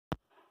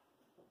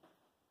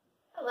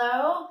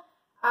Hello.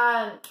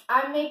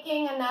 I'm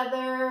making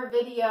another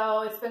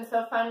video. It's been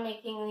so fun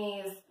making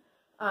these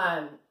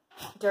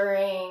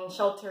during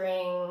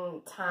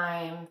sheltering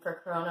time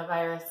for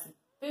coronavirus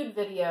food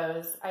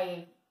videos.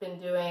 I've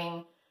been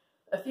doing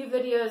a few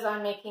videos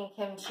on making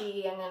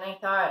kimchi, and then I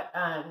thought,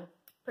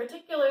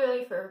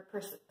 particularly for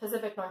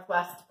Pacific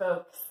Northwest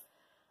folks,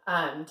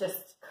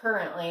 just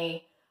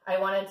currently, I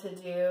wanted to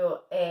do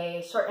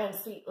a short and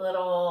sweet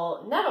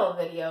little nettle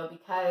video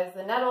because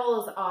the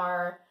nettles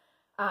are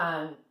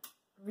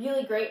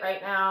really great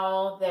right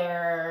now.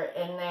 They're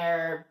in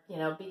their,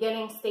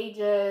 beginning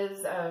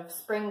stages of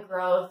spring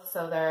growth,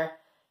 so they're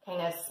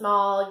kind of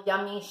small,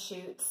 yummy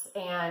shoots.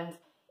 And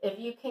if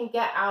you can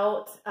get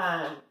out,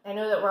 I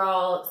know that we're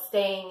all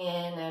staying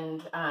in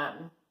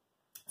and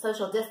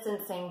social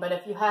distancing, but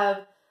if you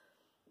have,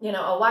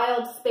 a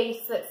wild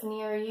space that's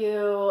near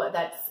you,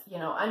 that's,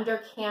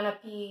 under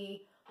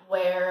canopy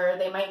where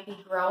they might be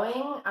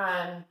growing,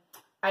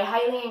 I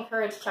highly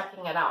encourage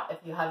checking it out if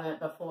you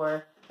haven't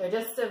before. They're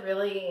just a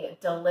really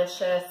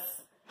delicious,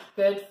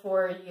 good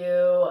for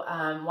you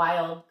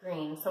wild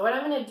green. So what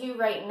I'm going to do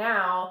right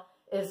now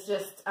is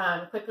just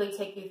quickly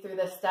take you through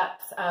the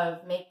steps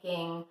of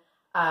making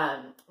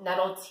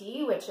nettle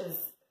tea, which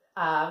is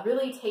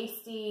really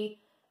tasty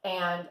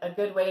and a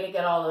good way to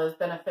get all those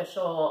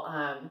beneficial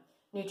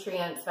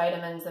nutrients,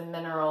 vitamins, and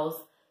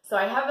minerals. So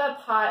I have a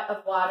pot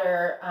of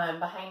water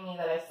behind me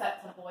that I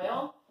set to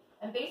boil.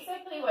 And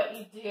basically what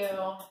you do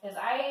is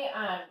I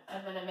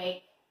am going to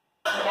make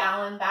a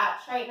gallon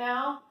batch right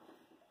now.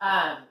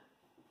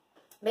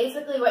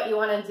 Basically what you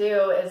want to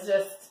do is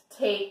just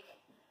take,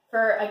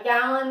 for a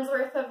gallon's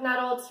worth of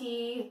nettle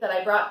tea that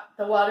I brought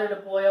the water to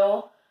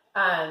boil,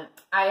 I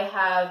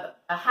have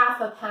a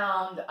 ½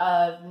 pound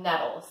of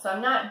nettles. So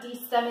I'm not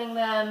de-stemming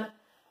them.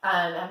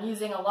 I'm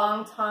using a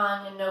long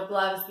tongue and no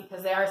gloves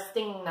because they are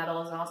stinging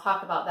nettles, and I'll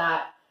talk about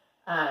that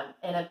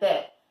in a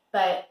bit.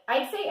 But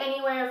I'd say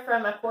anywhere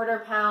from a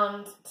 ¼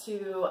 pound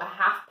to a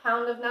 ½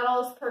 pound of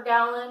nettles per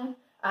gallon.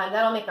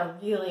 That'll make a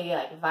really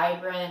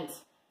vibrant,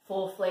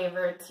 full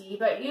flavored tea.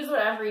 But use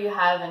whatever you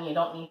have, and you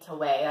don't need to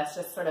weigh. That's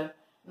just sort of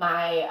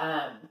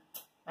my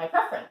my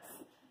preference.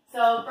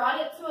 So brought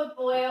it to a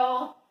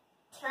boil,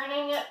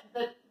 turning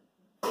the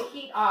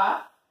heat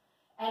off,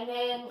 and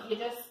then you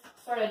just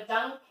sort of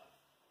dunk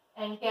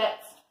and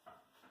get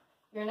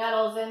your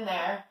nettles in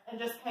there and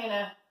just kind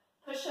of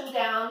push them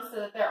down so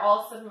that they're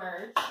all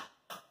submerged.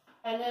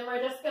 And then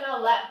we're just going to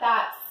let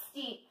that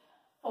steep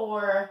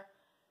for,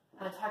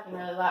 I'm talking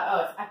really loud,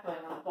 oh, it's echoing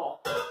on the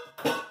bowl.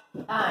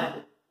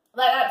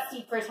 Let that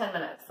steep for 10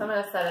 minutes. So I'm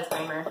going to set a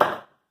timer.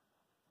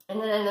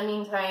 And then in the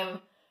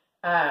meantime,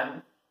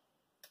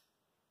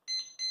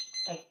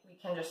 we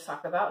can just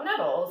talk about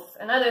nettles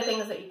and other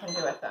things that you can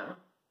do with them.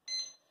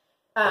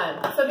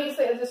 So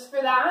basically, just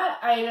for that,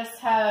 I just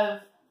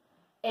have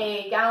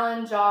a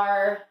gallon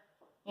jar.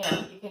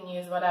 You can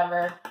use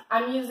whatever.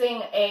 I'm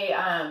using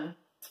a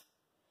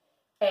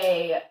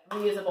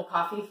reusable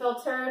coffee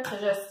filter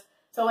to just,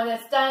 so when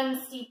it's done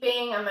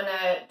steeping, I'm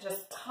gonna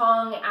just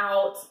tongue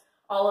out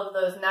all of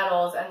those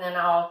nettles, and then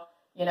I'll,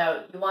 you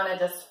want to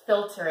just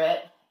filter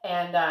it,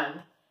 and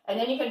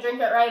then you can drink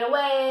it right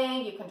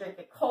away. You can drink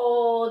it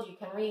cold. You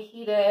can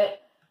reheat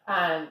it.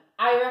 I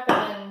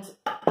recommend,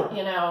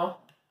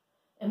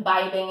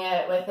 imbibing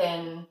it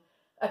within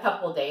a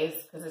couple days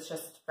because it's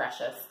just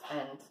freshest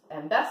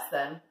and best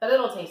then. But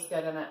it'll taste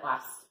good and it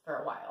lasts for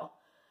a while.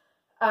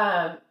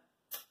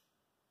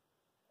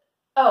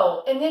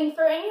 Oh, and then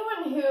for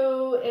anyone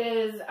who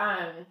is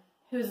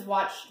who's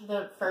watched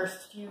the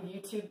first few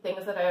YouTube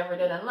things that I ever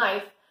did in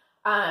life,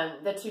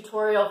 the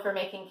tutorial for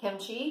making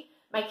kimchi.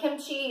 My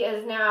kimchi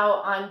is now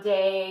on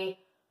day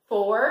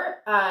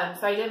 4.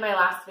 So I did my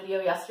last video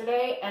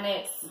yesterday, and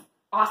it's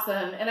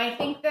awesome. And I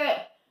think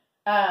that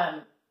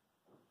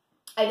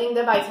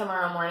by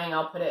tomorrow morning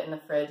I'll put it in the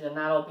fridge, and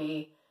that'll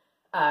be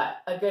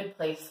a good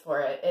place for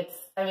it. It's,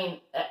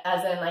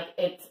 as in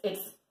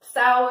it's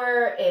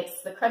sour,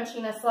 it's the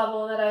crunchiness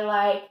level that I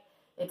like,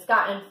 it's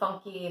gotten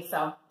funky,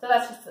 so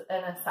that's just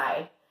an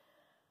aside.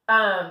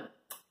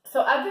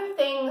 So other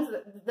things,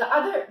 the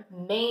other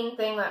main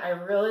thing that I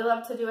really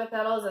love to do with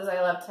nettles is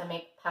I love to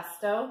make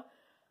pesto.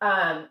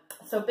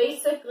 So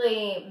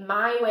basically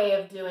my way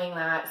of doing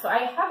that, so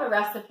I have a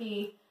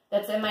recipe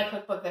that's in my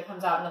cookbook that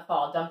comes out in the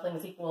fall,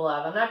 Dumplings Equal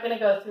Love. I'm not going to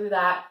go through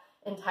that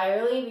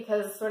entirely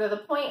because sort of the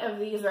point of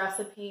these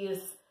recipes,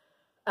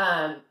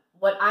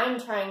 what I'm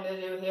trying to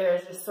do here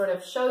is just sort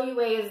of show you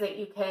ways that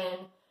you can,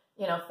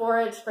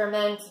 forage,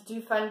 ferment,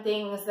 do fun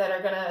things that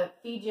are going to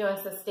feed you and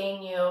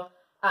sustain you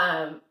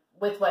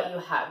with what you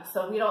have.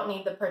 So we don't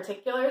need the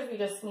particulars. We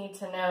just need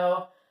to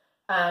know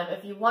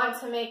if you want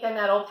to make a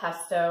nettle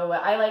pesto,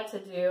 what I like to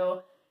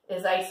do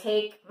is I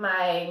take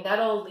my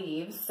nettle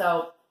leaves.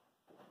 So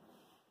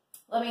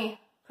let me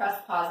press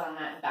pause on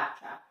that and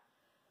backtrack.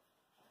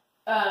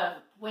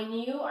 When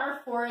you are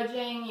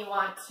foraging, you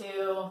want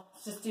to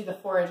just do the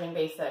foraging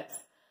basics.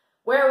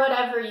 Wear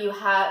whatever you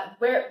have.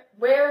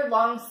 Wear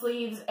long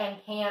sleeves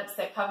and pants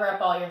that cover up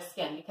all your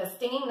skin because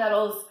stinging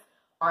nettles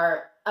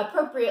are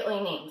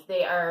appropriately named.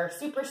 They are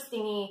super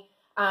stingy,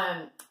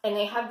 and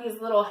they have these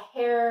little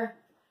hair,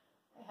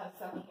 I have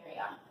some here,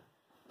 yeah.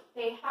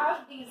 They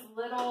have these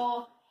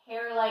little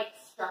hair-like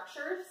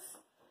structures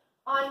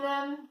on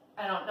them.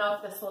 I don't know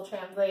if this will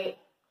translate.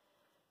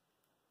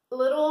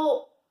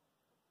 Little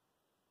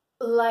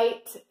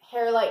light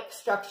hair-like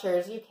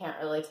structures, you can't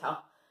really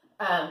tell.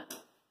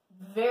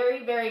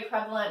 Very, very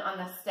prevalent on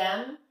the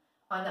stem,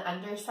 on the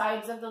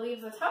undersides of the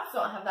leaves. The tops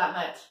don't have that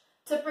much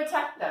to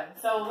protect them.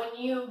 So when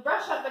you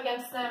brush up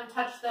against them,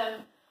 touch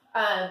them,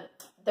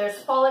 there's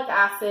folic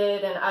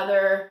acid and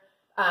other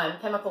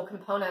chemical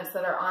components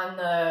that are on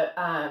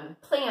the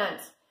plant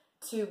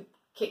to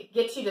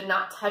get you to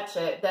not touch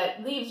it,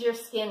 that leaves your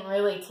skin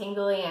really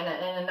tingly and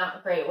in a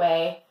not great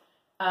way.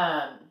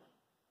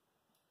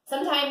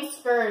 Sometimes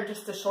for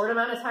just a short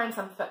amount of time,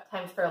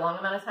 sometimes for a long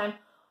amount of time.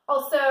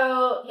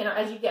 Also, you know,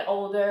 as you get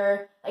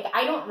older, like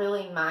I don't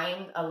really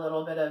mind a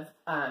little bit of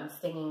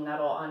stinging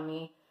nettle on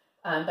me.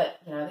 But,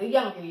 you know, the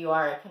younger you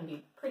are, it can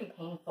be pretty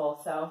painful,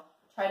 so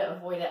try to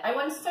avoid it. I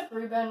once took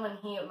Ruben,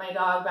 my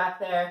dog back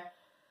there,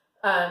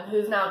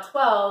 who's now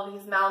 12,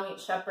 he's Malamute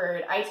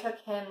Shepherd. I took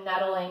him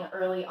nettling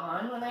early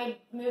on when I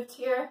moved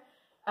here,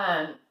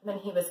 when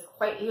he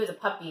was a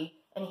puppy,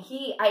 and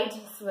I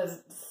just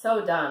was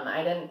so dumb.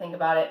 I didn't think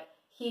about it.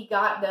 He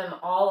got them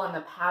all on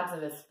the pads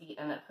of his feet,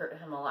 and it hurt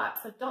him a lot.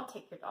 So don't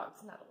take your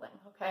dogs nettling,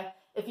 okay?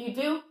 If you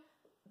do,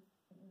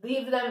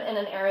 leave them in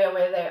an area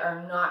where they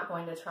are not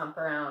going to tromp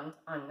around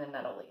on the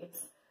nettle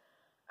leaves.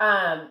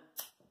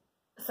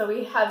 So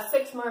we have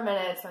 6 more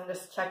minutes. I'm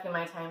just checking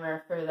my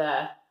timer for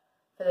the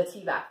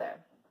tea back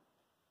there.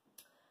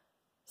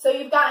 So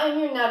you've gotten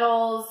your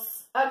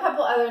nettles, a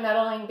couple other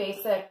nettling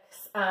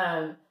basics,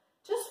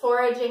 just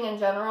foraging in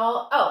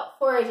general. Oh,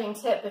 foraging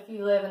tip if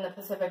you live in the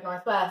Pacific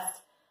Northwest.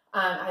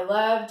 I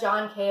love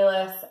John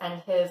Kalis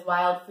and his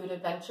Wild Food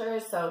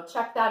Adventures, so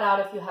check that out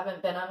if you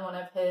haven't been on one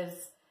of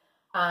his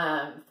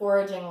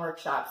foraging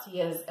workshops.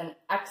 He is an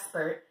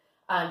expert.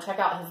 Check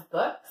out his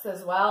books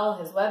as well,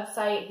 his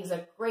website. He's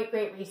a great,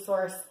 great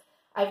resource.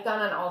 I've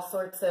gone on all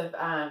sorts of,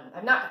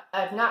 I've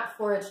not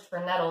foraged for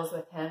nettles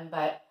with him,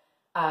 but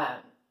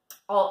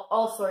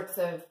all sorts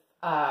of,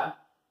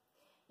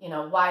 you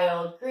know,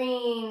 wild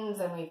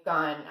greens, and we've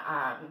gone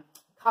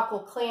cockle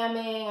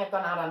clamming. I've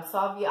gone out on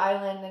Salvia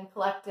Island and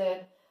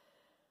collected.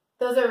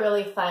 Those are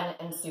really fun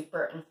and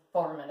super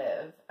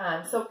informative.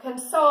 So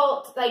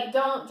consult, like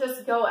don't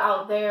just go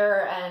out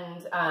there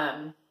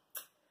and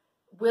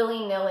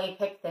willy-nilly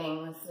pick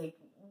things. Like,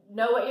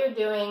 know what you're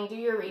doing, do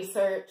your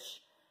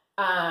research.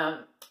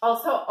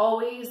 Also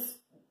always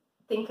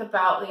think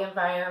about the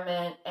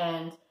environment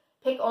and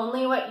pick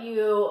only what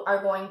you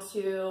are going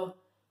to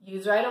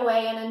use right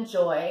away and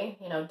enjoy.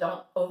 You know,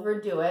 don't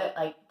overdo it.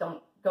 Like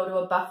don't go to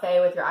a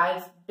buffet with your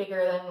eyes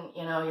bigger than,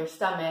 you know, your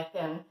stomach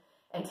and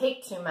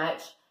take too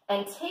much.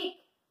 And take,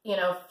 you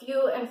know,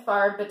 few and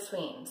far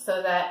between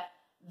so that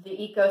the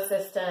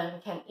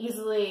ecosystem can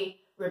easily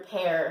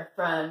repair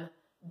from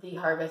the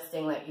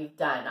harvesting that you've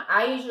done.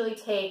 I usually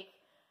take,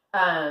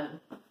 I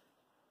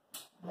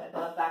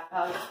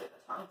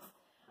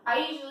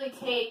usually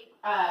take,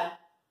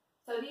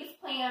 so these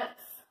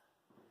plants,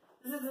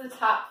 this is the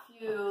top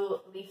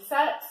few leaf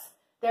sets.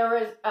 There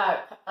was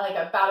like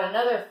about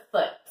another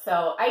foot.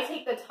 So I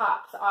take the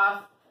tops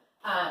off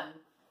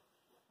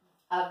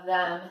of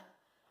them.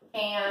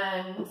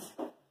 And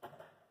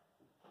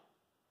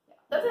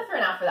that's it for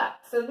now for that.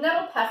 So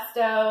nettle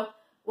pesto,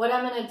 what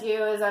I'm going to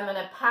do is I'm going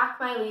to pack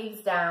my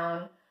leaves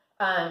down.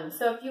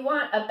 So if you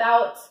want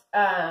about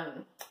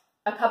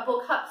a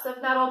couple cups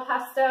of nettle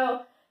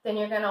pesto, then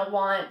you're going to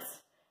want,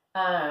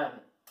 how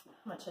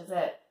much is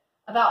it?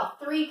 About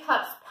 3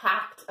 cups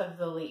packed of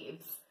the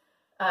leaves.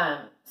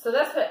 So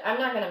that's what, I'm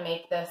not going to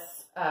make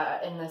this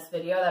in this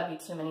video. That'd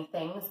be too many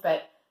things,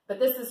 but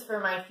this is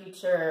for my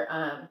future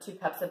 2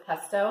 cups of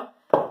pesto.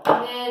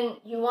 And then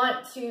you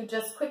want to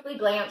just quickly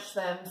blanch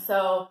them.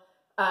 So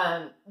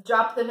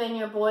drop them in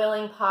your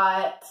boiling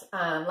pot,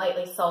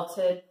 lightly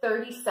salted,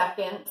 30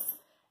 seconds.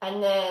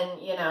 And then,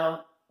 you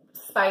know,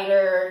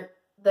 spider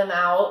them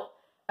out.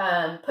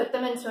 Put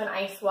them into an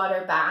ice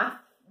water bath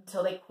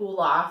until they cool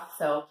off.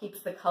 So it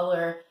keeps the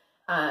color,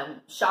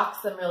 shocks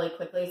them really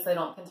quickly so they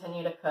don't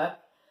continue to cook.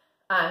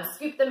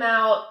 Scoop them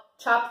out,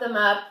 chop them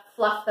up,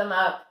 fluff them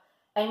up.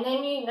 And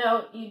then, you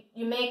know,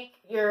 you make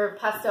your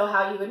pesto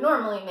how you would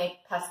normally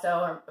make pesto,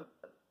 or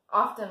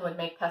often would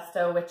make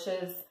pesto, which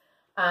is,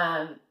 so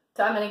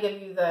I'm going to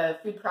give you the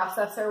food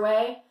processor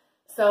way.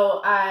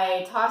 So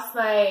I toss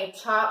my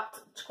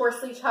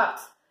coarsely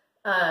chopped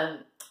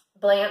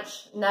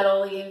blanched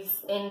nettle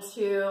leaves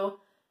into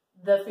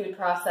the food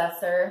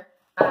processor.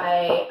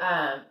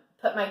 I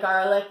put my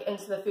garlic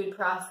into the food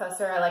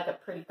processor. I like a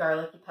pretty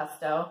garlicky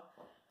pesto.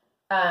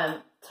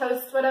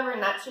 Toast whatever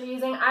nuts you're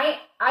using.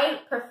 I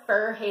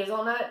prefer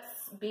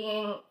hazelnuts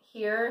being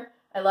here.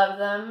 I love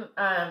them.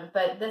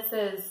 But this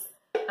is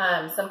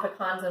some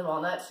pecans and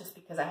walnuts just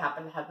because I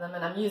happen to have them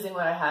and I'm using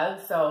what I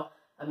have. So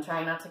I'm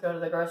trying not to go to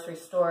the grocery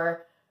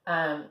store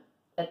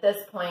at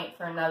this point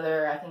for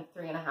another, I think,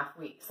 3.5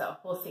 weeks. So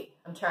we'll see.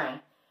 I'm trying.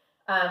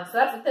 So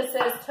that's what this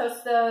is.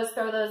 Toast those,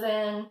 throw those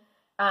in.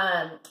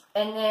 And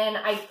then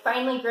I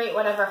finally grate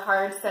whatever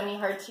hard,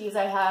 semi-hard cheese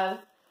I have.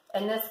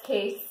 In this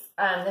case,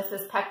 this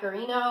is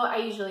Pecorino. I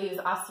usually use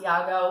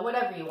Asiago,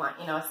 whatever you want,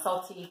 you know, a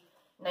salty,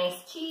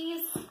 nice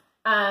cheese.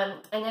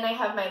 And then I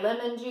have my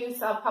lemon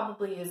juice. I'll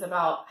probably use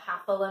about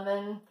half a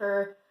lemon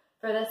for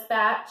this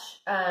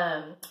batch.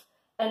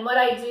 And what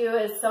I do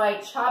is, so I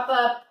chop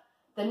up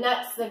the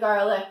nuts, the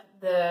garlic,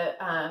 the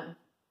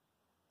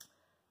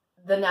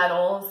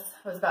nettles,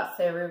 I was about to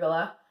say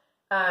arugula,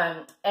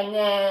 and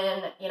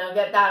then, you know,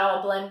 get that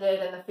all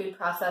blended in the food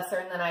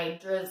processor, and then I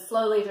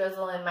slowly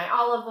drizzle in my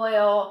olive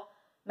oil,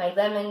 my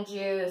lemon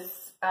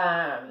juice,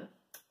 and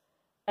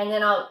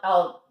then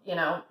I'll, you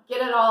know,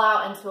 get it all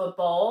out into a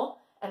bowl,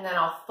 and then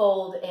I'll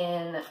fold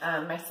in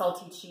my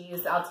salty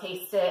cheese. I'll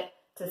taste it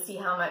to see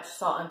how much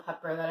salt and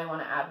pepper that I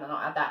want to add, and then I'll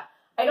add that.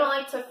 I don't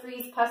like to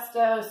freeze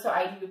pesto, so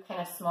I do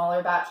kind of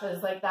smaller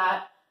batches like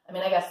that. I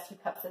mean, I guess 2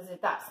 cups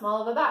isn't that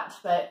small of a batch,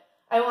 but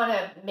I want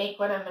to make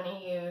what I'm going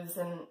to use,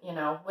 and, you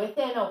know,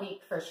 within a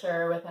week for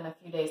sure, within a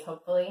few days,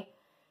 hopefully.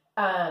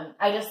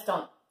 I just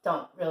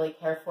don't really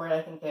care for it.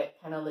 I think it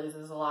kind of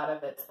loses a lot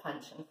of its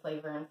punch and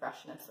flavor and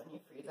freshness when you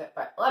freeze it,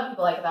 but a lot of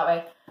people like it that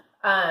way.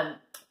 I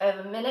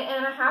have a minute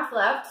and a half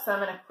left, so I'm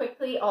going to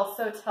quickly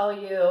also tell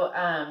you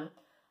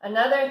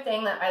another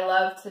thing that I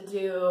love to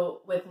do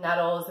with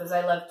nettles is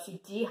I love to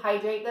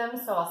dehydrate them.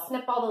 So I'll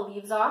snip all the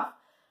leaves off.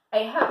 I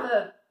have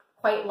a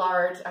quite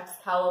large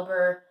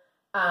Excalibur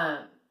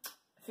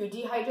food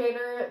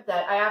dehydrator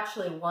that I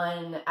actually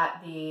won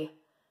at the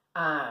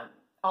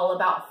All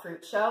About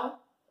Fruit show.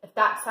 If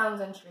that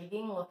sounds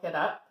intriguing, look it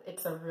up.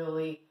 It's a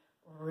really,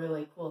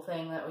 really cool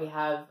thing that we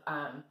have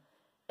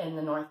in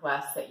the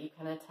Northwest that you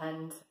can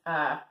attend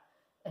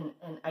and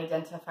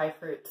identify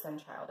fruits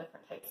and try all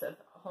different types of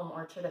home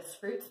orchardist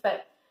fruits.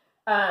 But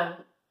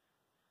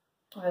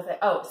what was it?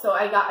 Oh, so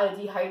I got a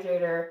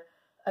dehydrator,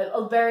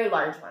 a very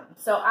large one.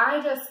 So I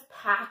just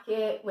pack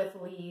it with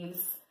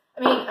leaves.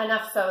 I mean,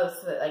 enough so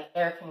that like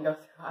air can go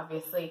through,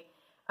 obviously.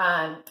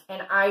 And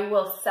I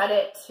will set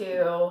it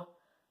to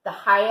the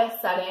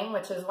highest setting,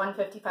 which is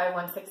 155,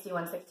 160,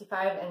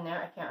 165 in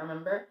there. I can't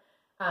remember.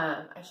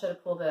 I should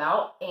have pulled it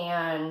out.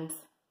 And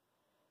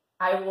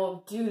I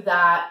will do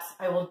that.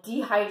 I will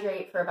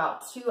dehydrate for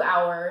about 2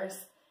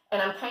 hours.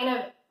 And I'm kind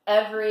of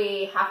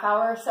every half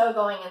hour or so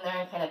going in there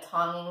and kind of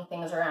tonging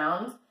things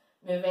around,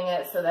 moving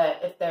it so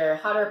that if there are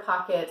hotter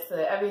pockets, so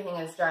that everything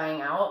is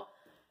drying out.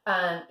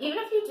 Even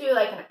if you do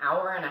like an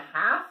hour and a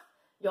half,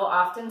 you'll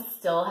often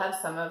still have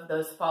some of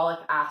those folic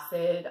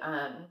acid,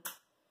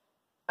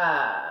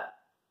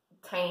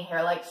 tiny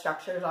hair-like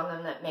structures on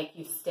them that make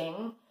you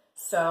sting.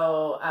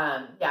 So,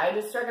 yeah, I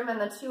just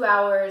recommend the 2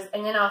 hours,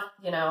 and then I'll,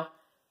 you know,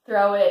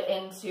 throw it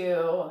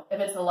into, if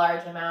it's a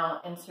large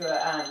amount, into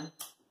a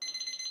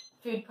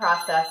food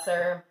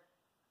processor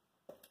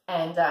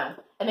and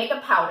make a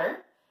powder.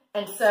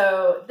 And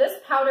so this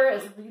powder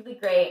is really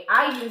great.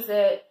 I use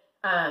it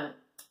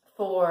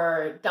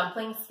for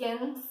dumpling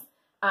skins.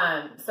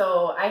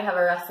 So I have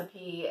a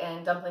recipe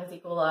in Dumplings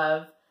Equal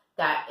Love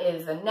that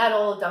is a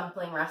nettle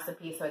dumpling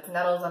recipe. So it's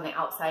nettles on the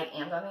outside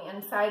and on the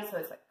inside. So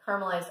it's like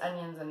caramelized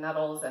onions and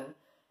nettles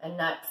and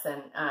nuts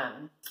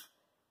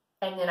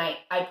and then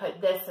I put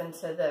this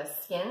into the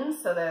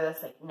skins, so they're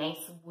this like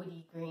nice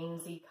woody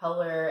greensy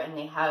color, and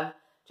they have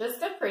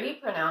just a pretty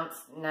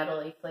pronounced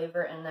nettly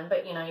flavor in them.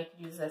 But, you know, you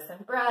could use this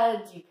in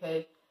breads, you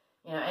could,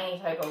 you know, any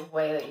type of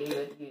way that you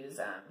would use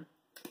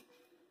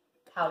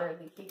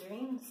powdered leafy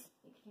greens.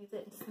 You could use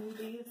it in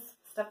smoothies,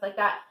 stuff like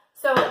that.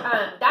 So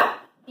that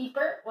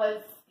beeper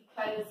was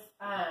because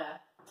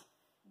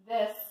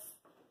this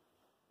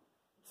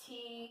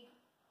tea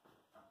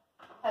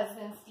has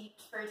been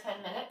steeped for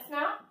 10 minutes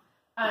now.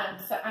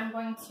 So I'm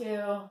going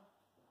to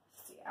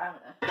see. I'm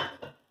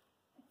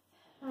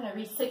gonna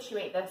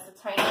resituate this a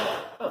tiny.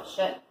 Oh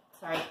shit!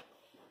 Sorry.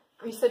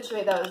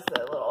 Resituate that was the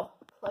little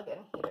plug-in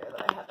heater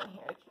that I have in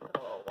here to keep it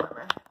a little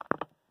warmer.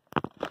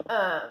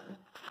 I'm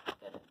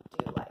gonna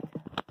do like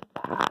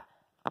that.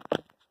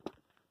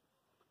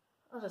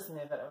 I'll just move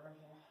it over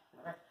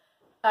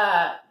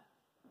here.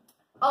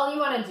 All you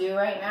want to do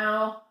right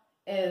now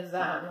is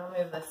I'll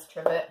move this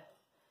trivet.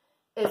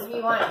 Is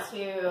we want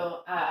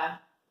to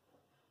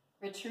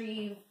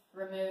retrieve,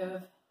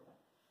 remove.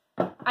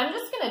 I'm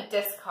just going to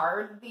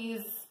discard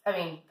these,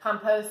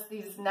 compost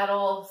these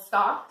nettle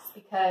stalks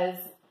because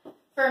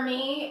for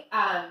me,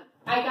 I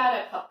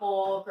got a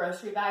couple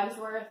grocery bags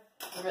worth,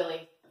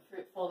 really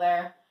fruitful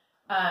there.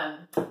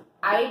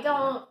 I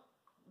don't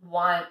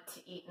want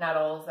to eat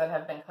nettles that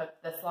have been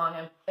cooked this long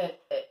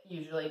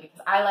usually because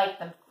I like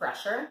them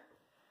fresher.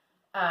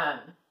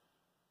 And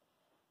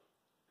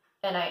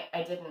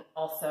I didn't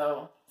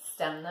also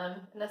stem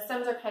them. And the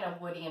stems are kind of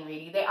woody and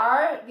reedy.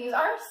 These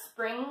are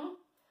spring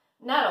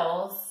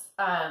nettles.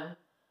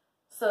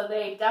 So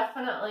they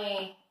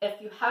definitely,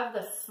 if you have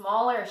the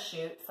smaller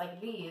shoots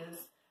like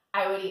these,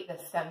 I would eat the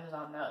stems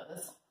on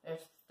those. They're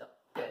still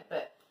good,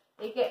 but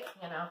they get,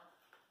 you know,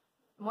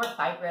 more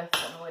fibrous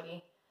and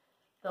woody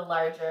the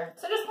larger.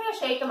 So just kind of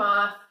shake them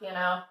off, you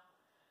know.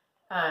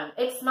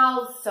 It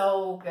smells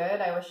so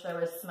good. I wish there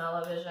was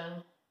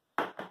smell-o-vision.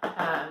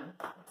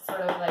 It's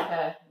sort of like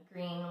a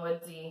green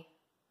woodsy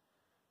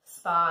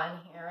spa in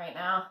here right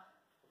now.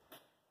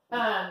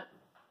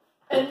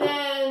 And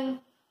then,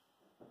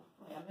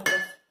 yeah, move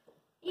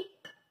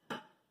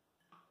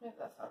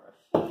this over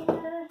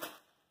here.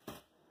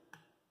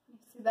 You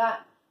see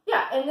that?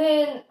 Yeah, and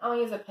then I'll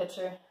use a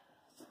pitcher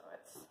so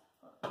it's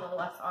a little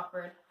less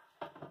awkward.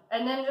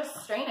 And then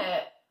just strain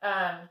it.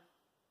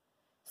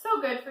 So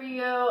good for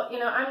you. You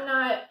know, I'm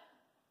not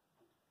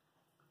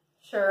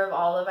sure of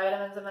all the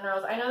vitamins and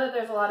minerals. I know that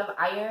there's a lot of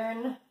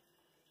iron,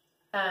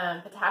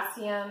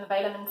 potassium,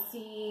 vitamin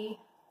C.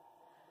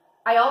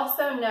 I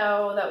also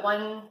know that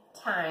one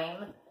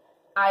time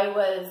I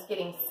was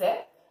getting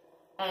sick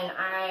and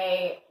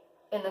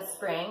in the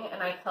spring,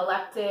 and I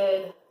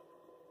collected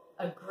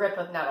a grip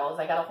of nettles.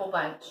 I got a whole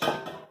bunch.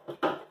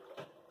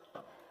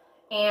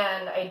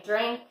 And I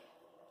drank,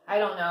 I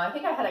don't know, I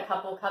think I had a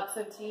couple cups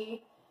of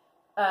tea.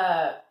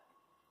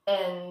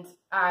 And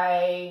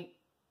I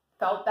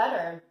felt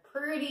better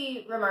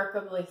pretty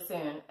remarkably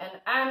soon. And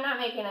I'm not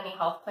making any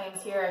health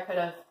claims here. I could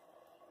have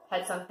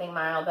had something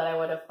mild that I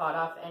would have fought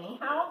off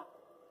anyhow.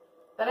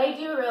 But I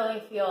do really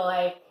feel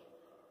like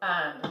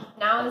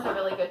now is a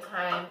really good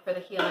time for the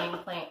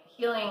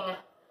healing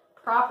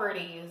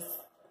properties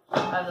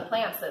of the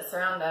plants that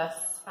surround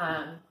us.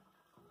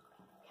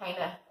 Kind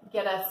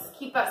of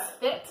keep us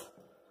fit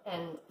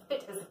and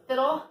fit as a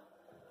fiddle,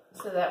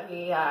 so that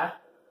we can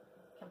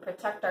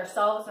protect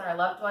ourselves and our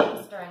loved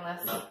ones during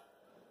this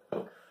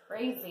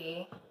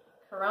crazy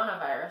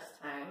coronavirus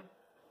time.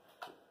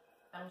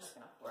 I'm just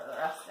going to pour the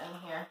rest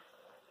in here.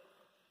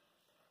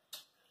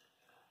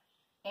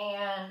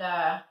 And,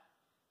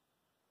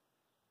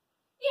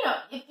 you know,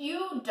 if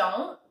you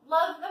don't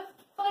love the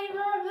flavor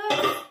of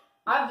this,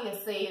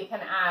 obviously you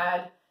can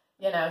add,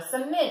 you know,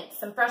 some mint,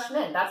 some fresh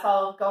mint. That's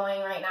all going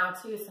right now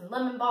too. Some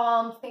lemon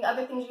balm,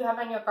 other things you have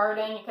in your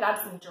garden. You could add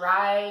some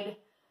dried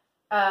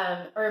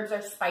herbs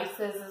or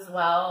spices as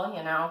well,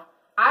 you know.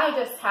 I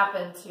just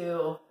happen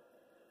to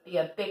be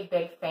a big,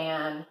 big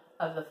fan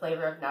of the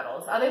flavor of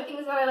nettles. Other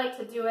things that I like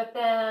to do with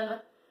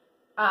them,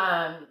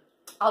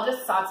 I'll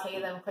just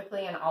saute them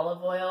quickly in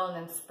olive oil and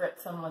then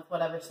spritz them with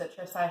whatever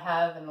citrus I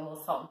have and a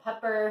little salt and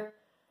pepper.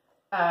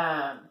 What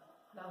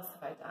else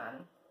have I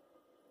done?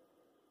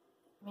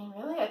 I mean,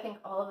 really, I think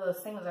all of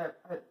those things are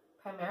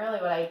primarily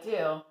what I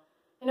do.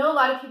 I know a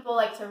lot of people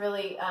like to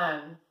really,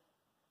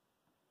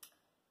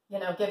 you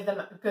know, give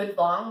them good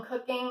long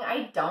cooking.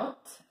 I don't.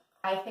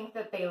 I think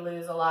that they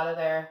lose a lot of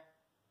their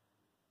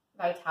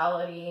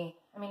vitality.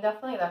 I mean,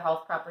 definitely their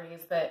health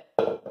properties, but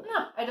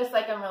no, I just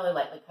like them really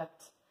lightly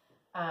cooked,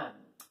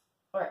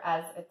 or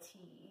as a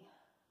tea.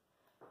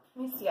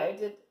 Let me see, I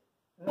did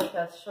make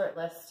a short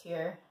list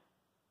here.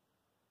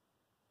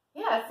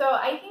 Yeah, so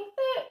I think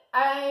that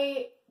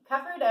I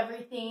covered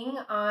everything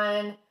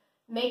on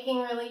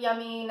making really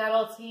yummy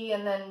nettle tea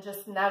and then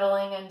just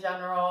nettling in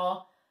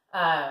general.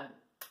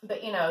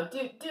 But, you know,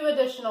 do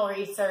additional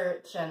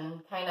research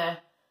and kind of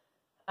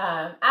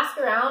ask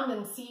around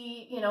and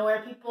see, you know,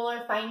 where people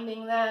are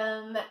finding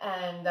them,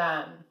 and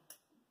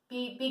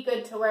be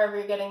good to wherever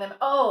you're getting them.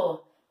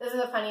 Oh, this is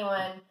a funny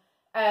one.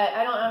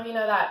 I don't know if you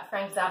know that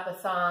Frank Zappa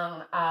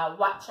song,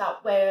 watch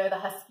out where the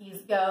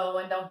huskies go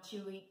and don't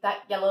you eat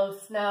that yellow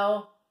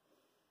snow.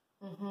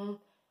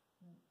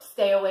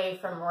 Stay away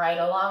from right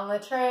along the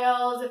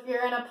trails if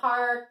you're in a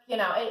park. You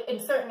know, in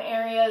certain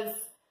areas,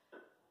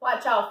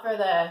 watch out for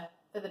the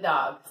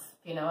dogs,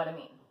 if you know what I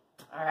mean.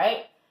 All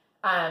right.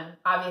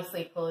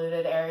 Obviously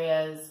polluted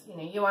areas, you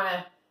know, you want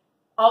to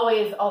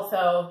always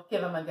also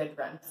give them a good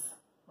rinse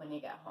when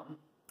you get home.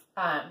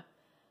 And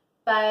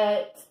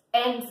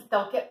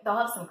they'll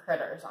have some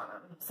critters on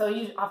them. So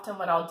often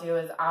what I'll do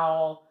is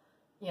I'll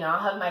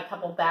have my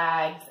couple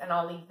bags and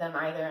I'll leave them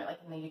either like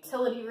in the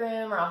utility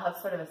room, or I'll have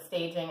sort of a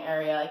staging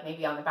area, like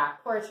maybe on the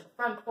back porch or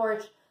front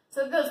porch,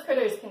 so those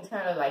critters can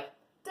kind of like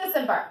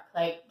disembark,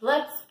 like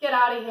let's get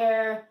out of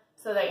here,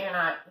 so that you're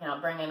not, you know,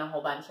 bringing a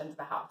whole bunch into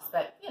the house.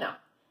 But, you know,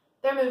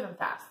 they're moving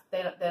fast.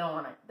 They don't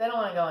want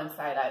to go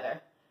inside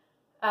either.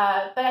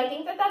 But I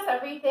think that that's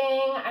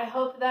everything. I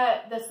hope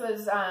that this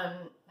was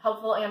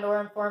helpful and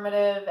or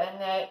informative, and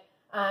that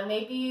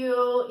maybe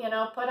you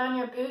put on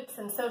your boots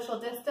and social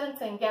distance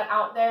and get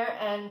out there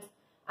and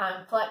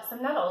collect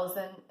some nettles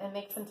and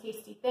make some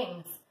tasty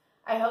things.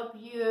 I hope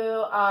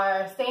you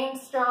are staying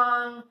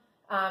strong.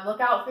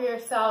 Look out for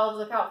yourselves,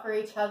 look out for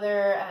each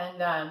other,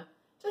 and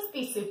just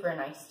be super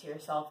nice to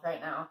yourself right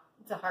now.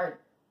 It's a hard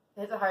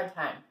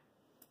time.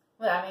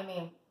 Well, that made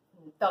me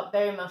felt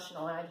very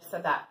emotional when I just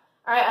said that.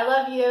 All right, I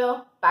love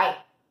you. Bye.